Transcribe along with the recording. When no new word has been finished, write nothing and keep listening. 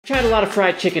Tried a lot of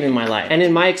fried chicken in my life, and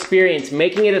in my experience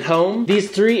making it at home,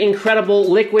 these 3 incredible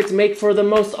liquids make for the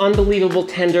most unbelievable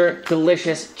tender,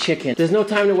 delicious chicken. There's no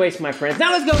time to waste, my friends.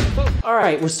 Now let's go. All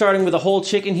right, we're starting with a whole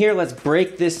chicken here. Let's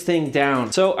break this thing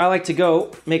down. So I like to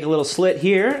go make a little slit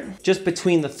here, just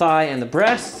between the thigh and the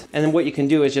breast, and then what you can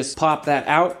do is just pop that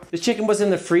out. The chicken was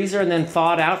in the freezer and then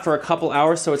thawed out for a couple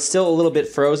hours, so it's still a little bit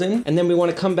frozen. And then we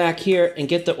want to come back here and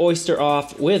get the oyster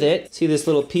off with it. See this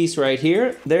little piece right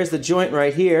here? There's the joint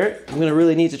right here. I'm gonna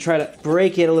really need to try to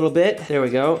break it a little bit. There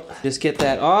we go. Just get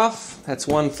that off. That's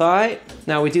one thigh.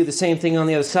 Now we do the same thing on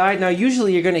the other side. Now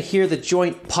usually you're gonna hear the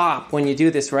joint pop when you do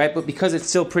this, right? But because it's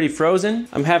still pretty frozen,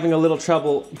 I'm having a little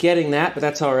trouble getting that, but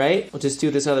that's all right. We'll just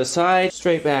do this other side.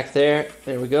 Straight back there.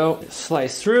 There we go.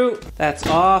 Slice through. That's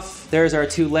off. There's our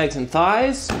 2 legs and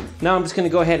thighs. Now I'm just gonna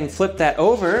go ahead and flip that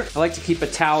over. I like to keep a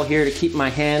towel here to keep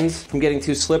my hands from getting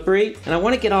too slippery. And I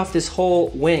wanna get off this whole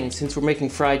wing since we're making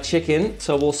fried chicken.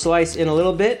 So we'll slice in a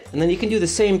little bit, and then you can do the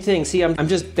same thing. See, I'm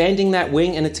just bending that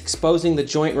wing and it's exposing the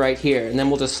joint right here. And then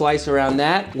we'll just slice around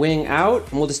that wing out,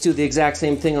 and we'll just do the exact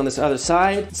same thing on this other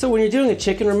side. So when you're doing a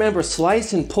chicken, remember,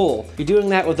 slice and pull. You're doing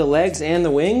that with the legs and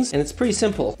the wings, and it's pretty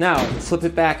simple. Now, flip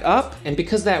it back up, and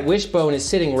because that wishbone is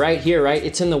sitting right here, right,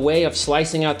 it's in the way of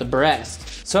slicing out the breast.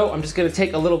 So I'm just gonna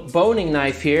take a little boning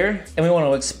knife here, and we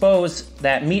wanna expose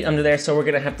that meat under there, so we're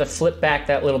gonna have to flip back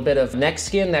that little bit of neck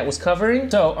skin that was covering.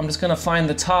 So I'm just gonna find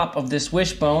the top of this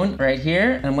wishbone right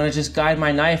here, and I'm gonna just guide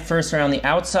my knife first around the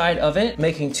outside of it,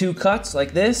 making 2 cuts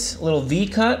like this, a little V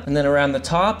cut, and then around the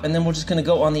top, and then we're just gonna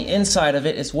go on the inside of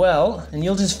it as well, and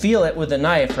you'll just feel it with the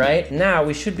knife, right? Now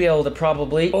we should be able to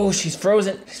probably, oh, she's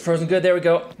frozen. She's frozen good, there we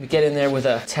go. We get in there with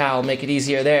a towel, make it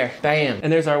easier there, bam.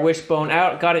 And there's our wishbone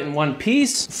out, got it in one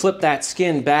piece. Flip that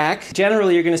skin back.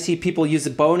 Generally, you're gonna see people use the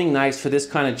boning knives for this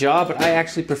kind of job, but I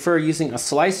actually prefer using a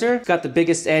slicer. It's got the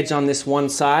biggest edge on this one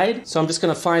side. So I'm just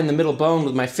gonna find the middle bone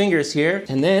with my fingers here,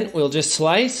 and then we'll just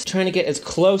slice, trying to get as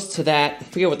close to that, I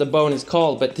forget what the bone is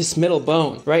called, but this middle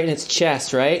bone, right in its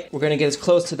chest, right? We're gonna get as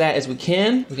close to that as we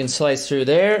can. We can slice through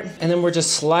there, and then we're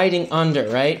just sliding under,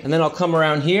 right? And then I'll come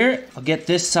around here, I'll get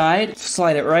this side,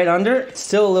 slide it right under. It's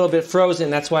still a little bit frozen,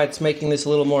 that's why it's making this a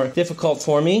little more difficult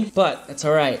for me, but that's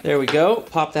all right. There we go.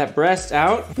 Pop that breast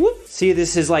out. Whoop. See,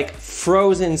 this is like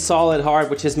frozen solid hard,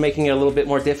 which is making it a little bit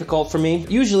more difficult for me.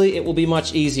 Usually it will be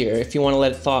much easier if you want to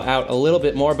let it thaw out a little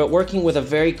bit more, but working with a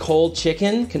very cold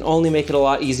chicken can only make it a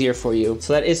lot easier for you.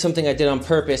 So that is something I did on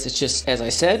purpose. It's just, as I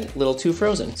said, a little too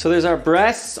frozen. So there's our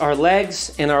breasts, our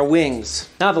legs, and our wings.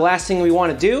 Now the last thing we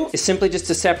want to do is simply just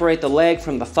to separate the leg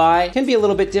from the thigh. It can be a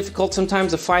little bit difficult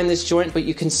sometimes to find this joint, but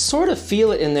you can sort of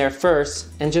feel it in there first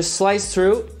and just slice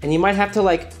through, and you might have to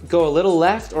like go a little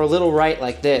left or a little right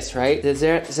like this, right? Is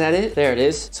that it? There it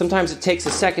is. Sometimes it takes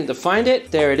a second to find it.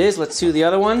 There it is. Let's do the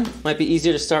other one. Might be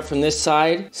easier to start from this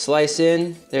side. Slice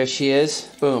in. There she is.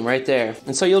 Boom, right there.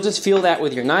 And so you'll just feel that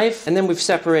with your knife, and then we've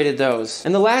separated those.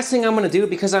 And the last thing I'm gonna do,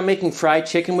 because I'm making fried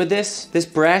chicken with this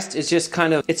breast is just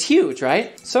kind of, it's huge,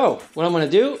 right? So what I'm gonna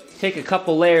do, take a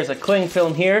couple layers of cling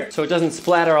film here so it doesn't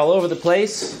splatter all over the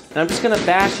place. And I'm just gonna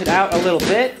bash it out a little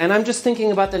bit. And I'm just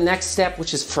thinking about the next step,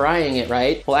 which is frying it,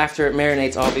 right? Well, after it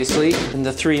marinates, obviously, in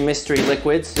the 3 mystery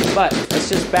liquids. But let's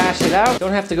just bash it out.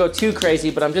 Don't have to go too crazy,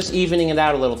 but I'm just evening it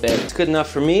out a little bit. It's good enough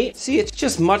for me. See, it's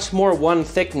just much more one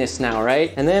thickness now,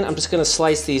 right? And then I'm just gonna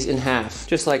slice these in half,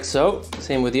 just like so.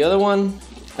 Same with the other one.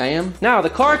 Bam. Now the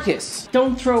carcass.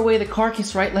 Don't throw away the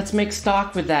carcass, right? Let's make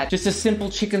stock with that. Just a simple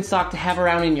chicken stock to have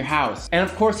around in your house. And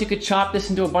of course you could chop this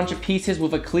into a bunch of pieces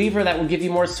with a cleaver. That will give you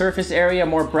more surface area,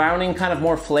 more browning, kind of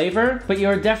more flavor. But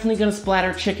you're definitely gonna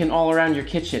splatter chicken all around your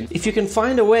kitchen. If you can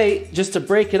find a way just to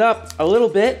break it up a little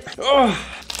bit. Oh,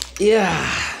 yeah.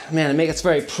 Man, it's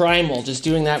very primal just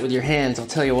doing that with your hands, I'll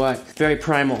tell you what. Very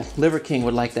primal. Liver King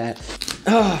would like that.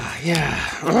 Oh,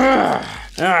 yeah.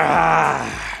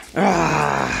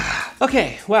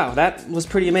 Okay, wow, that was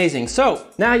pretty amazing. So,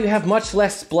 now you have much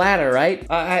less splatter, right?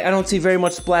 I don't see very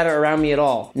much splatter around me at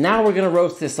all. Now we're gonna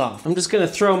roast this off. I'm just gonna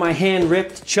throw my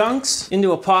hand-ripped chunks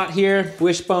into a pot here.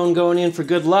 Wishbone going in for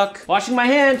good luck. Washing my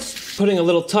hands. Putting a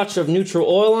little touch of neutral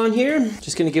oil on here.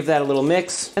 Just gonna give that a little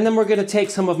mix. And then we're gonna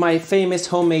take some of my famous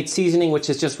homemade seasoning,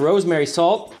 which is just rosemary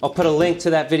salt. I'll put a link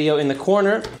to that video in the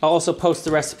corner. I'll also post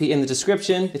the recipe in the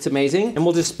description. It's amazing. And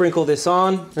we'll just sprinkle this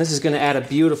on. This is gonna add a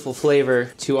beautiful flavor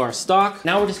to our stock.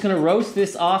 Now we're just gonna roast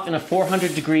this off in a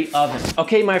 400-degree oven.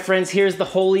 Okay, my friends, here's the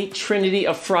holy trinity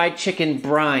of fried chicken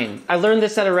brine. I learned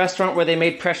this at a restaurant where they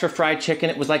made pressure fried chicken.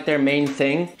 It was like their main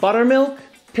thing. Buttermilk,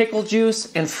 pickle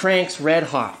juice, and Frank's Red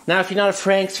Hot. Now, if you're not a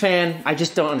Frank's fan, I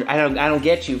don't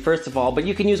get you, first of all, but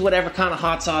you can use whatever kind of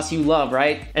hot sauce you love,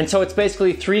 right? And so it's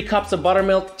basically 3 cups of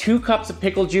buttermilk, 2 cups of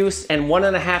pickle juice, and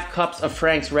 1.5 cups of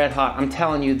Frank's Red Hot. I'm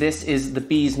telling you, this is the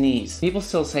bee's knees. People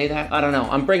still say that? I don't know.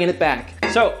 I'm bringing it back.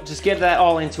 So just get that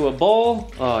all into a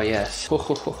bowl. Oh, yes.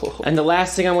 And the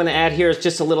last thing I'm gonna add here is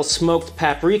just a little smoked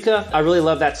paprika. I really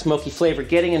love that smoky flavor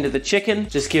getting into the chicken.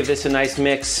 Just give this a nice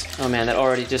mix. Oh man, that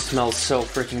already just smells so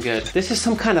freaking good. This is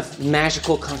some kind of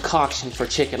magical concoction for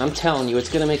chicken. I'm telling you, it's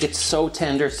gonna make it so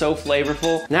tender, so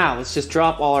flavorful. Now, let's just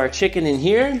drop all our chicken in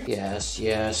here. Yes,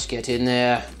 yes, get in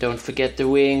there. Don't forget the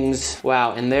wings.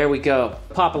 Wow, and there we go.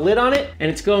 Pop a lid on it,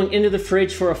 and it's going into the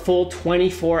fridge for a full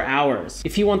 24 hours.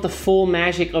 If you want the full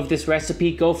magic of this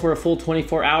recipe, go for a full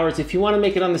 24 hours. If you want to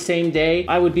make it on the same day,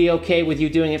 I would be okay with you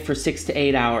doing it for 6 to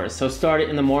 8 hours. So start it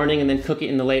in the morning and then cook it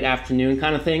in the late afternoon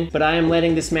kind of thing. But I am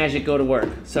letting this magic go to work.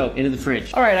 So into the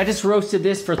fridge. All right, I just roasted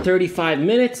this for 35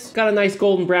 minutes. Got a nice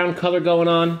golden brown color going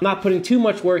on. I'm not putting too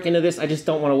much work into this. I just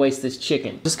don't want to waste this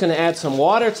chicken. Just gonna add some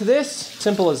water to this.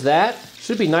 Simple as that.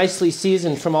 Should be nicely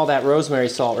seasoned from all that rosemary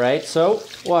salt, right? So,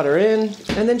 water in,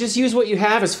 and then just use what you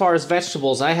have as far as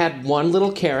vegetables. I had 1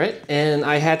 little carrot, and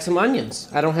I had some onions.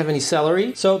 I don't have any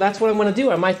celery, so that's what I'm gonna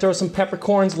do. I might throw some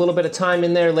peppercorns, a little bit of thyme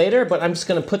in there later, but I'm just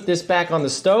gonna put this back on the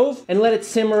stove and let it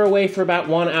simmer away for about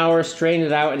 1 hour, strain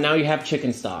it out, and now you have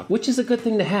chicken stock, which is a good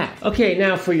thing to have. Okay,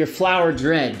 now for your flour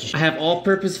dredge. I have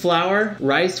all-purpose flour,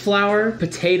 rice flour,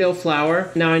 potato flour.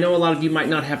 Now, I know a lot of you might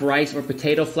not have rice or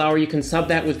potato flour. You can sub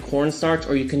that with cornstarch,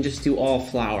 or you can just do all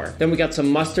flour. Then we got some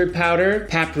mustard powder,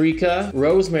 paprika,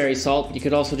 rosemary salt, but you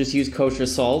could also just use kosher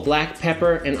salt, black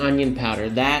pepper, and onion powder.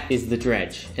 That is the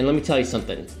dredge. And let me tell you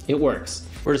something, it works.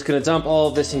 We're just gonna dump all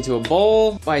of this into a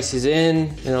bowl, spices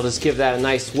in, and I'll just give that a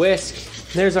nice whisk.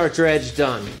 There's our dredge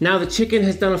done. Now the chicken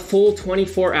has done a full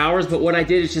 24 hours, but what I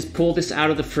did is just pull this out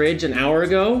of the fridge an hour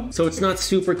ago, so it's not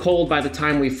super cold by the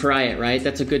time we fry it, right?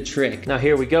 That's a good trick. Now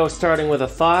here we go, starting with a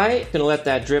thigh. Gonna let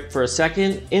that drip for a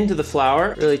second into the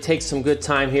flour. Really takes some good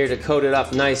time here to coat it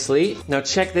up nicely. Now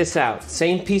check this out,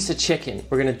 same piece of chicken.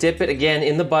 We're gonna dip it again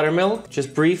in the buttermilk,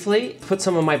 just briefly. Put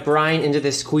some of my brine into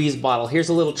this squeeze bottle. Here's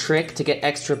a little trick to get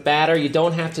extra batter. You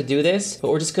don't have to do this,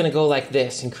 but we're just gonna go like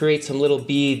this and create some little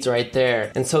beads right there.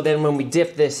 And so then when we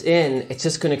dip this in, it's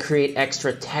just gonna create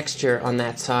extra texture on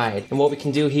that side. And what we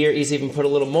can do here is even put a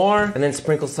little more and then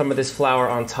sprinkle some of this flour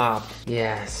on top.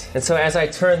 Yes. And so as I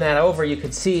turn that over, you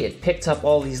could see it picked up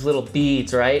all these little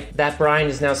beads, right? That brine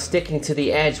is now sticking to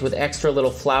the edge with extra little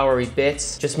floury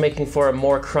bits, just making for a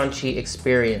more crunchy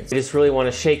experience. You just really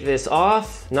wanna shake this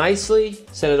off nicely,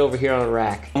 set it over here on a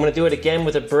rack. I'm gonna do it again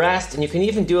with a breast, and you can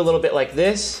even do a little bit like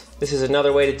this. This is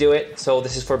another way to do it. So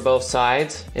this is for both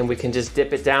sides, and we can just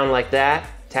dip it down like that.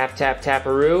 Tap, tap,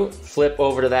 tap-a-roo, flip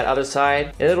over to that other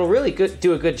side, and it'll really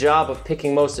do a good job of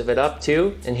picking most of it up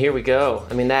too. And here we go.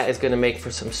 I mean, that is gonna make for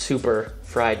some super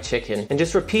fried chicken. And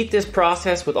just repeat this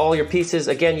process with all your pieces.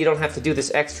 Again, you don't have to do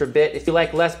this extra bit. If you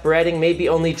like less breading, maybe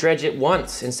only dredge it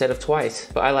once instead of twice.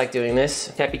 But I like doing this.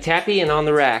 Tappy tappy and on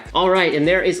the rack. All right, and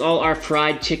there is all our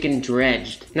fried chicken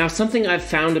dredged. Now, something I've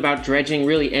found about dredging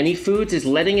really any foods is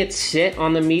letting it sit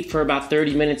on the meat for about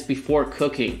 30 minutes before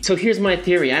cooking. So here's my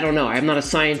theory. I don't know, I'm not a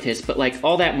scientist, but like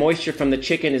all that moisture from the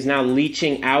chicken is now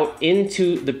leaching out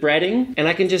into the breading, and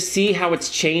I can just see how it's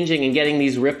changing and getting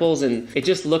these ripples, and it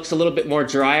just looks a little bit more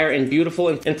drier and beautiful.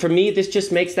 And for me, this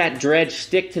just makes that dredge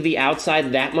stick to the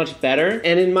outside that much better.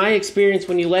 And in my experience,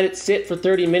 when you let it sit for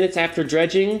 30 minutes after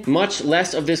dredging, much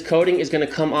less of this coating is gonna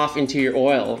come off into your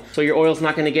oil. So your oil's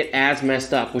not gonna get as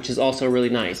messed up, which is also really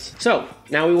nice. So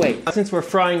now we wait. Since we're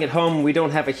frying at home, we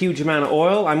don't have a huge amount of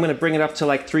oil. I'm gonna bring it up to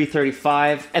like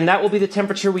 335, and that will be the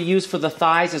temperature we use for the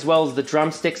thighs as well as the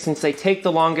drumsticks. Since they take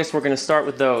the longest, we're gonna start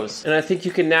with those. And I think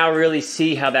you can now really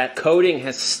see how that coating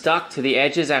has stuck to the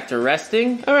edges after resting.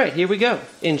 All right, here we go.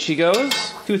 In she goes.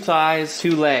 2 thighs,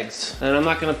 2 legs. And I'm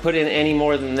not gonna put in any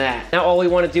more than that. Now all we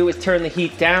wanna do is turn the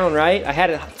heat down, right? I had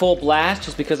it full blast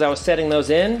just because I was setting those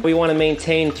in. We wanna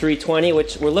maintain 320,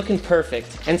 which we're looking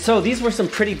perfect. And so these were some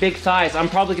pretty big thighs. I'm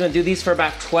probably gonna do these for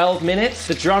about 12 minutes.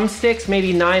 The drumsticks,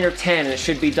 maybe 9 or 10, and it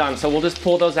should be done. So we'll just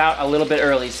pull those out a little bit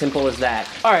early, simple as that.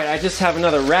 All right, I just have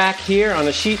another rack here on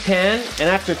a sheet pan, and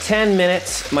after 10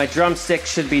 minutes, my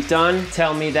drumsticks should be done.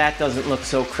 Tell me that doesn't look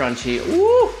so crunchy.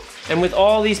 Woo! And with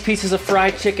all these pieces of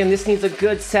fried chicken, this needs a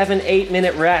good 7-8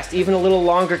 minute rest. Even a little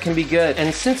longer can be good.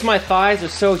 And since my thighs are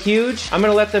so huge, I'm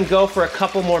gonna let them go for a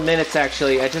couple more minutes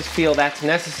actually. I just feel that's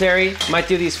necessary. Might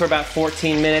do these for about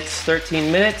 14 minutes,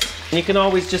 13 minutes. And you can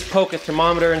always just poke a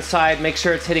thermometer inside, make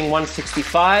sure it's hitting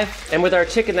 165. And with our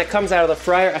chicken that comes out of the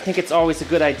fryer, I think it's always a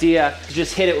good idea to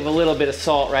just hit it with a little bit of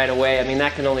salt right away. I mean,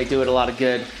 that can only do it a lot of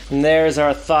good. And there's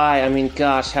our thigh. I mean,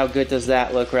 gosh, how good does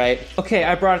that look, right? Okay,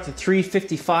 I brought it to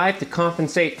 355 to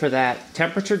compensate for that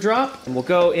temperature drop. And we'll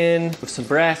go in with some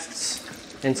breasts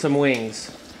and some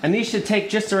wings. And these should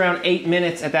take just around 8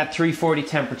 minutes at that 340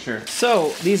 temperature.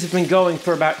 So these have been going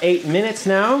for about 8 minutes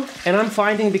now. And I'm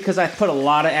finding, because I put a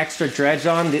lot of extra dredge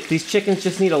on, these chickens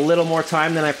just need a little more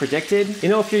time than I predicted. You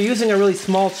know, if you're using a really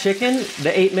small chicken,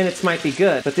 the 8 minutes might be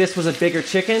good. But this was a bigger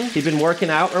chicken. He'd been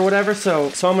working out or whatever. So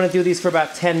I'm gonna do these for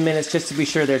about 10 minutes just to be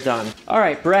sure they're done. All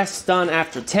right, breasts done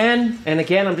after 10. And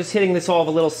again, I'm just hitting this all with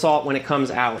a little salt when it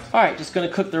comes out. All right, just gonna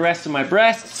cook the rest of my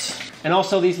breasts. And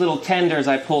also these little tenders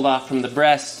I pulled off from the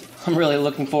breasts. I'm really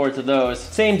looking forward to those.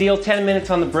 Same deal, 10 minutes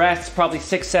on the breasts, probably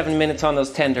 6-7 minutes on those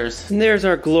tenders. And there's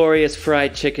our glorious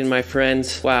fried chicken, my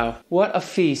friends. Wow, what a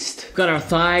feast. We've got our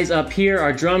thighs up here,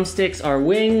 our drumsticks, our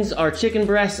wings, our chicken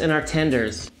breasts, and our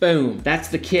tenders. Boom, that's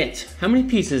the kit. How many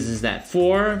pieces is that?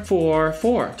 4, 4,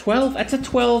 4. 12? That's a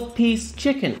 12-piece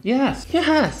chicken. Yes,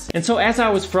 yes. And so as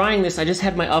I was frying this, I just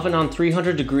had my oven on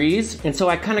 300 degrees. And so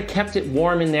I kind of kept it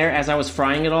warm in there as I was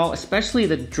frying it all, especially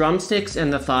the drumsticks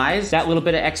and the thighs. That little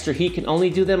bit of extra heat can only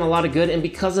do them a lot of good. And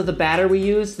because of the batter we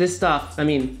use, this stuff, I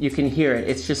mean, you can hear it.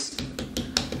 It's just,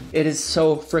 it is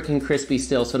so freaking crispy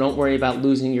still, so don't worry about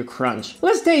losing your crunch.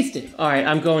 Let's taste it. All right,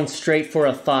 I'm going straight for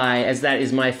a thigh, as that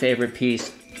is my favorite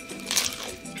piece.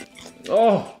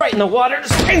 Oh, right in the water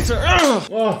dispenser.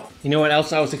 Oh. You know what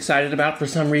else I was excited about for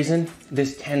some reason?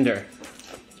 This tender.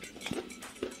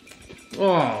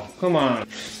 Oh, come on.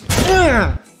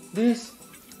 This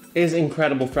is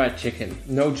incredible fried chicken,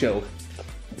 no joke.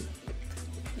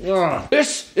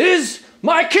 This is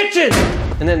my kitchen!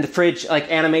 And then the fridge, like,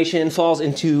 animation falls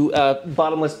into a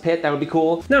bottomless pit. That would be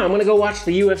cool. Now I'm gonna go watch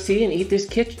the UFC and eat this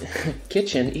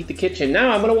eat the kitchen.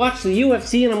 Now I'm gonna watch the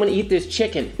UFC and I'm gonna eat this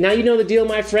chicken. Now you know the deal,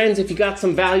 my friends. If you got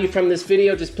some value from this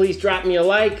video, just please drop me a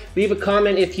like, leave a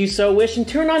comment if you so wish, and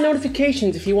turn on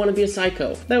notifications if you wanna be a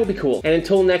psycho. That would be cool. And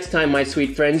until next time, my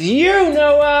sweet friends, you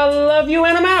know I love you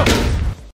and I'm out!